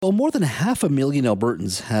So more than 500,000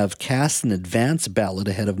 Albertans have cast an advance ballot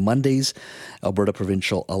ahead of Monday's Alberta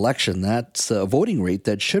provincial election. That's a voting rate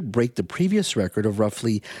that should break the previous record of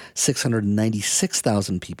roughly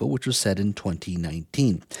 696,000 people, which was set in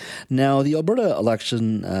 2019. Now, the Alberta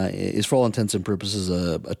election is, for all intents and purposes,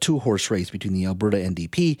 a two-horse race between the Alberta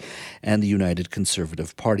NDP and the United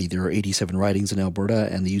Conservative Party. There are 87 ridings in Alberta,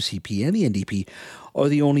 and the UCP and the NDP are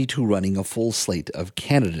the only two running a full slate of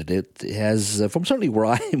candidates. It has, from certainly where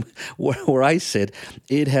I sit,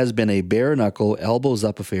 it has been a bare-knuckle,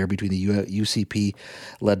 elbows-up affair between the UCP,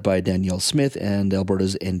 led by Danielle Smith, and Alberta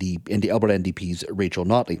NDP's Rachel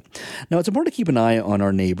Notley. Now, it's important to keep an eye on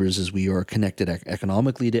our neighbours as we are connected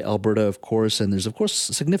economically to Alberta, of course, and there's, of course,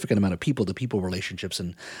 a significant amount of people-to-people relationships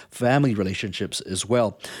and family relationships as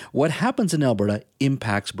well. What happens in Alberta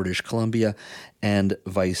impacts British Columbia and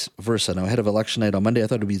vice versa. Now, ahead of election night on Monday, I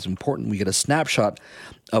thought it would be important we get a snapshot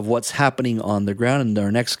of what's happening on the ground. And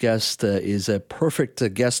our next guest is a perfect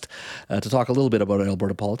guest to talk a little bit about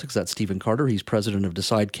Alberta politics. That's Stephen Carter. He's president of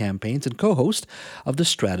Decide Campaigns and co-host of the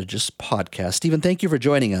Strategist podcast. Stephen, thank you for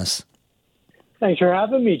joining us. Thanks for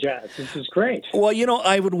having me, Jazz. This is great. Well,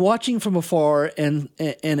 I've been watching from afar, and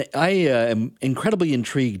I am incredibly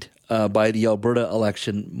intrigued by the Alberta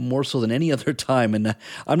election more so than any other time, and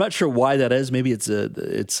I'm not sure why that is. Maybe it's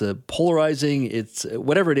polarizing. It's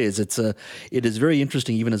whatever it is. It is very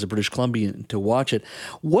interesting, even as a British Columbian, to watch it.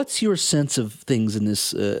 What's your sense of things in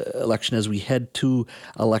this election as we head to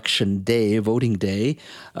election day, voting day?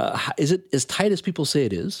 Is it as tight as people say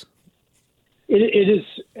it is? It is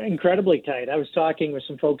incredibly tight. I was talking with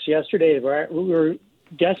some folks yesterday where we were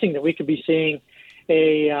guessing that we could be seeing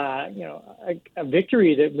a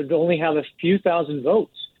victory that would only have a few thousand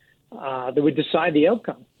votes that would decide the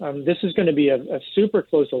outcome. This is going to be a super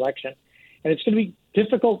close election, and it's going to be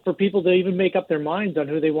difficult for people to even make up their minds on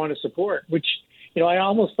who they want to support, which, I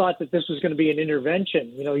almost thought that this was going to be an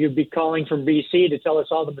intervention. You'd be calling from BC to tell us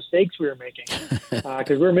all the mistakes we were making,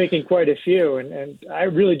 because we're making quite a few, and I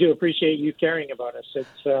really do appreciate you caring about us.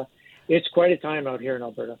 It's quite a time out here in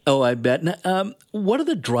Alberta. Oh, I bet. Now, what are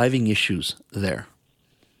the driving issues there?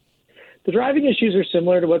 The driving issues are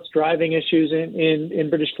similar to what's driving issues in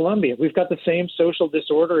British Columbia. We've got the same social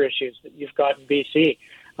disorder issues that you've got in BC.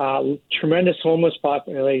 Tremendous homeless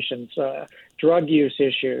populations, drug use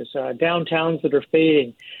issues, downtowns that are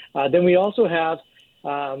fading. Then we also have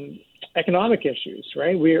economic issues,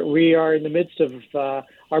 right? We are in the midst of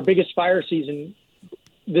our biggest fire season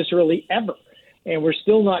this early ever, and we're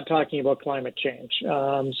still not talking about climate change.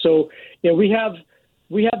 We have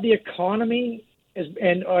the economy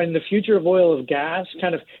and the future of oil and gas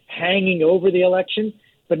kind of hanging over the election,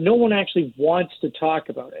 but no one actually wants to talk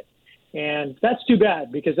about it. And that's too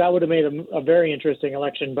bad, because that would have made a very interesting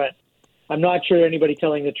election, but I'm not sure anybody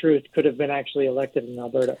telling the truth could have been actually elected in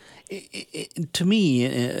Alberta. To me,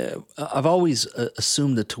 I've always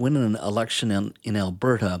assumed that to win an election in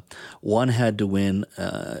Alberta, one had to win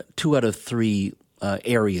 2 out of 3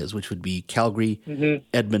 areas, which would be Calgary,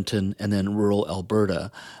 Edmonton, and then rural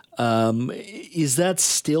Alberta. Is that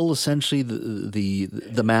still essentially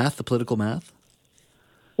the math, the political math?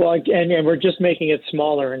 Well, and we're just making it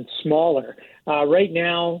smaller and smaller. Right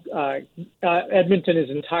now, Edmonton is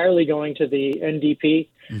entirely going to the NDP.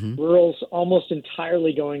 Rural's almost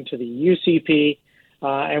entirely going to the UCP.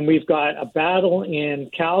 And we've got a battle in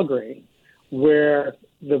Calgary where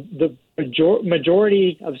the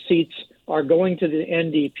majority of seats are going to the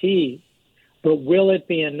NDP, but will it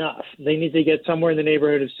be enough? They need to get somewhere in the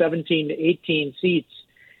neighborhood of 17 to 18 seats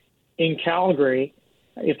in Calgary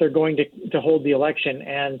if they're going to hold the election.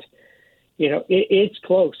 And, it's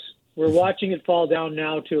close. We're watching it fall down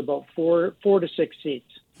now to about 4 to 6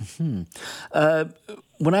 seats.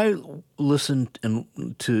 When I listen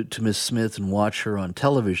to Ms. Smith and watch her on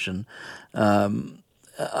television,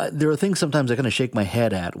 there are things sometimes I kind of shake my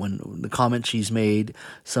head at when the comments she's made,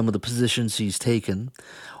 some of the positions she's taken.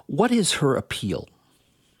 What is her appeal?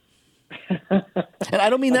 And I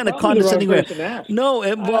don't mean that in a condescending way. No,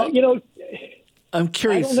 well, I'm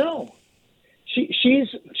curious. I don't know.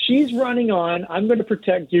 She's running on, I'm going to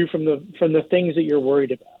protect you from the things that you're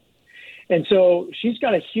worried about. And so she's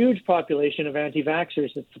got a huge population of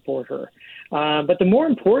anti-vaxxers that support her. But the more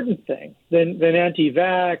important thing than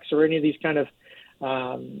anti-vax or any of these kind of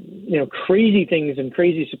crazy things and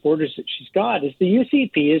crazy supporters that she's got is the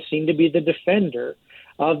UCP is seen to be the defender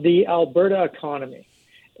of the Alberta economy.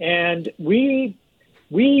 And we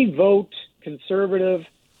vote Conservative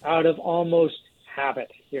out of almost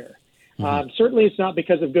habit here. Certainly it's not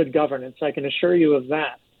because of good governance, I can assure you of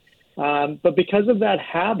that. But because of that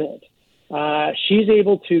habit, she's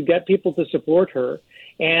able to get people to support her,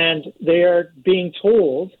 and they are being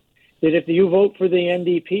told that if you vote for the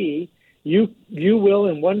NDP, you will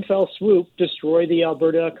in one fell swoop destroy the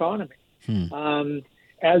Alberta economy.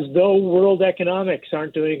 As though world economics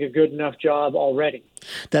aren't doing a good enough job already.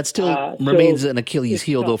 That still remains an Achilles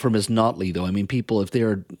heel, though, for Ms. Notley, though. I mean, people, if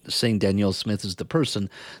they're saying Danielle Smith is the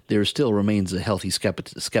person, there still remains a healthy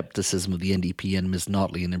skepticism of the NDP and Ms.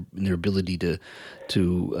 Notley in their ability to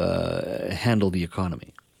handle the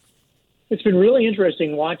economy. It's been really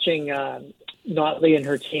interesting watching Notley and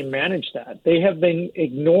her team manage that. They have been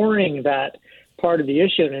ignoring that part of the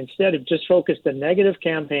issue and instead have just focused a negative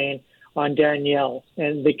campaign on Danielle.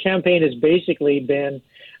 And the campaign has basically been,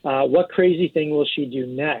 what crazy thing will she do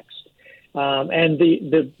next? And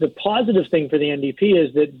the positive thing for the NDP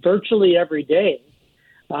is that virtually every day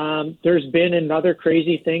there's been another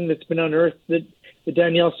crazy thing that's been unearthed that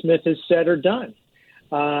Danielle Smith has said or done.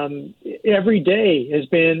 Every day has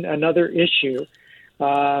been another issue,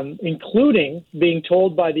 including being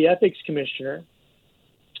told by the ethics commissioner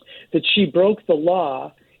that she broke the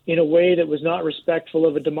law in a way that was not respectful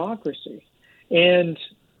of a democracy. And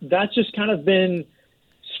that's just kind of been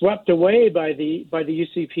swept away by the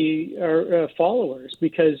UCP followers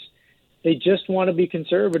because they just want to be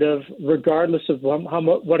conservative regardless of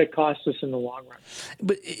what it costs us in the long run.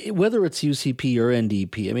 But whether it's UCP or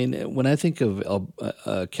NDP, I mean, when I think of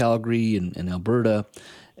Calgary and Alberta,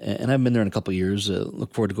 and I've been there in a couple of years.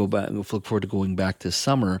 Look forward to going back this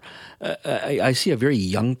summer. I see a very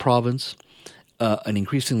young province. An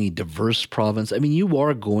increasingly diverse province. I mean, you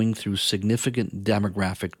are going through significant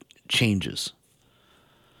demographic changes.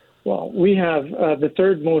 Well, we have the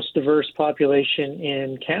third most diverse population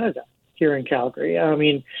in Canada here in Calgary. I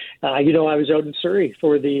mean, I was out in Surrey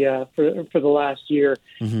for the last year,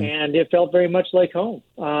 and it felt very much like home.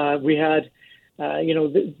 We had,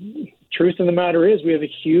 the truth of the matter is, we have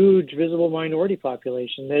a huge visible minority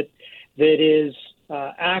population that is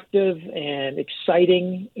active and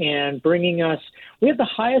exciting and bringing us. We have the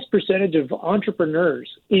highest percentage of entrepreneurs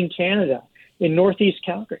in Canada in Northeast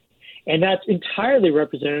Calgary, and that's entirely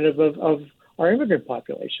representative of our immigrant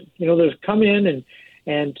population. They've come in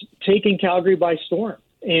and taken Calgary by storm,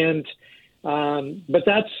 and but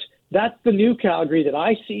that's the new Calgary that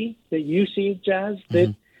I see, that you see, Jazz.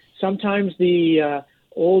 That sometimes the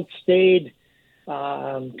old staid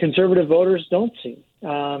conservative voters don't see.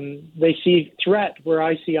 They see threat where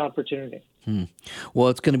I see opportunity. Well,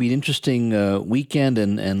 it's going to be an interesting weekend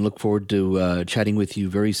and look forward to chatting with you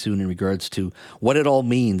very soon in regards to what it all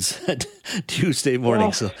means Tuesday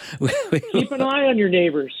morning. Well, so keep an eye on your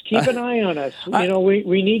neighbors. Keep an eye on us.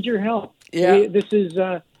 We need your help. Yeah.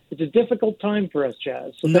 It's a difficult time for us,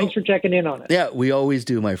 Chaz. So thanks for checking in on it. Yeah, we always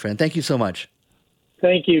do, my friend. Thank you so much.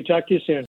 Thank you. Talk to you soon.